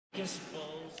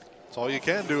That's all you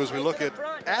can do as we look at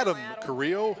Adam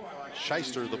Carrillo,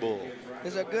 Shyster the bull.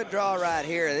 This is a good draw right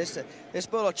here. This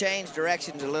bull will change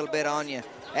directions a little bit on you.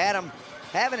 Adam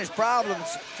having his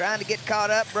problems trying to get caught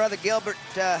up. Brother Gilbert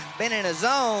been in a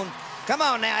zone. Come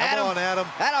on now, Adam. Come on, Adam.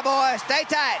 Atta boy, stay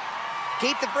tight.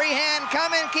 Keep the free hand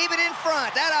coming, keep it in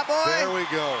front. Atta boy. There we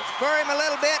go. Spur him a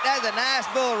little bit. That's a nice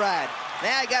bull ride.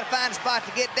 Now you got to find a spot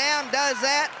to get down. Does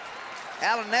that.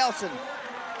 Alan Nelson,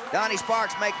 Donnie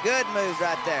Sparks make good moves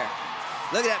right there.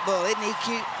 Look at that bull. Isn't he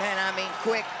cute? Man, I mean,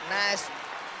 quick, nice,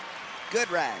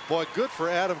 good ride. Boy, good for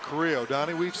Adam Carrillo,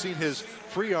 Donnie. We've seen his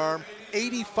free arm,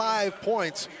 85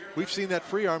 points. We've seen that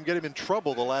free arm get him in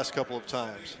trouble the last couple of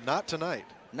times. Not tonight.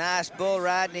 Nice bull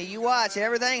ride. Now you watch,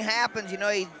 everything happens. You know,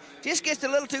 he just gets a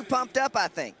little too pumped up, I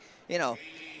think. You know,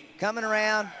 coming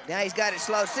around. Now he's got it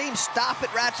slow. See him stop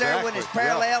it right there when it's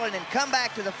parallel and then come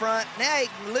back to the front. Now he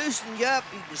can loosen you up.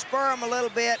 You can spur him a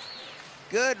little bit.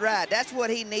 Good ride. That's what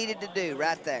he needed to do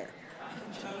right there.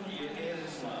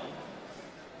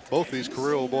 Both these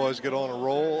Carrillo boys get on a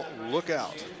roll. Look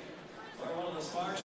out.